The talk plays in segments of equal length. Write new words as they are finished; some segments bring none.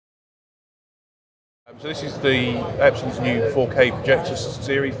So this is the Epson's new 4K projector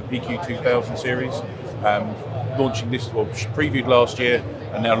series, the PQ2000 series. Launching this, well, previewed last year,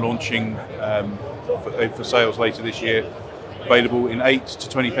 and now launching for sales later this year. Available in 8 to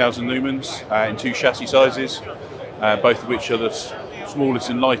 20,000 lumens in two chassis sizes, both of which are the smallest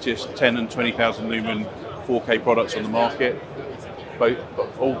and lightest 10 and 20,000 lumen 4K products on the market.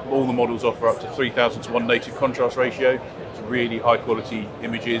 All the models offer up to 3,000 to 1 native contrast ratio, so really high quality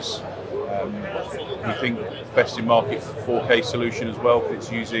images. We think best in market 4K solution as well.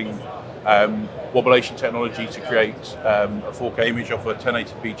 It's using wobulation technology to create a 4K image off a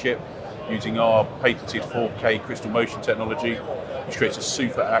 1080p chip using our patented 4K crystal motion technology, which creates a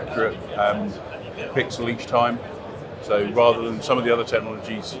super accurate pixel each time. So rather than some of the other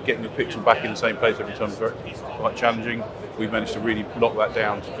technologies, getting the pixel back in the same place every time is quite challenging, we've managed to really lock that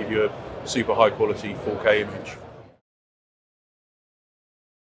down to give you a super high quality 4K image.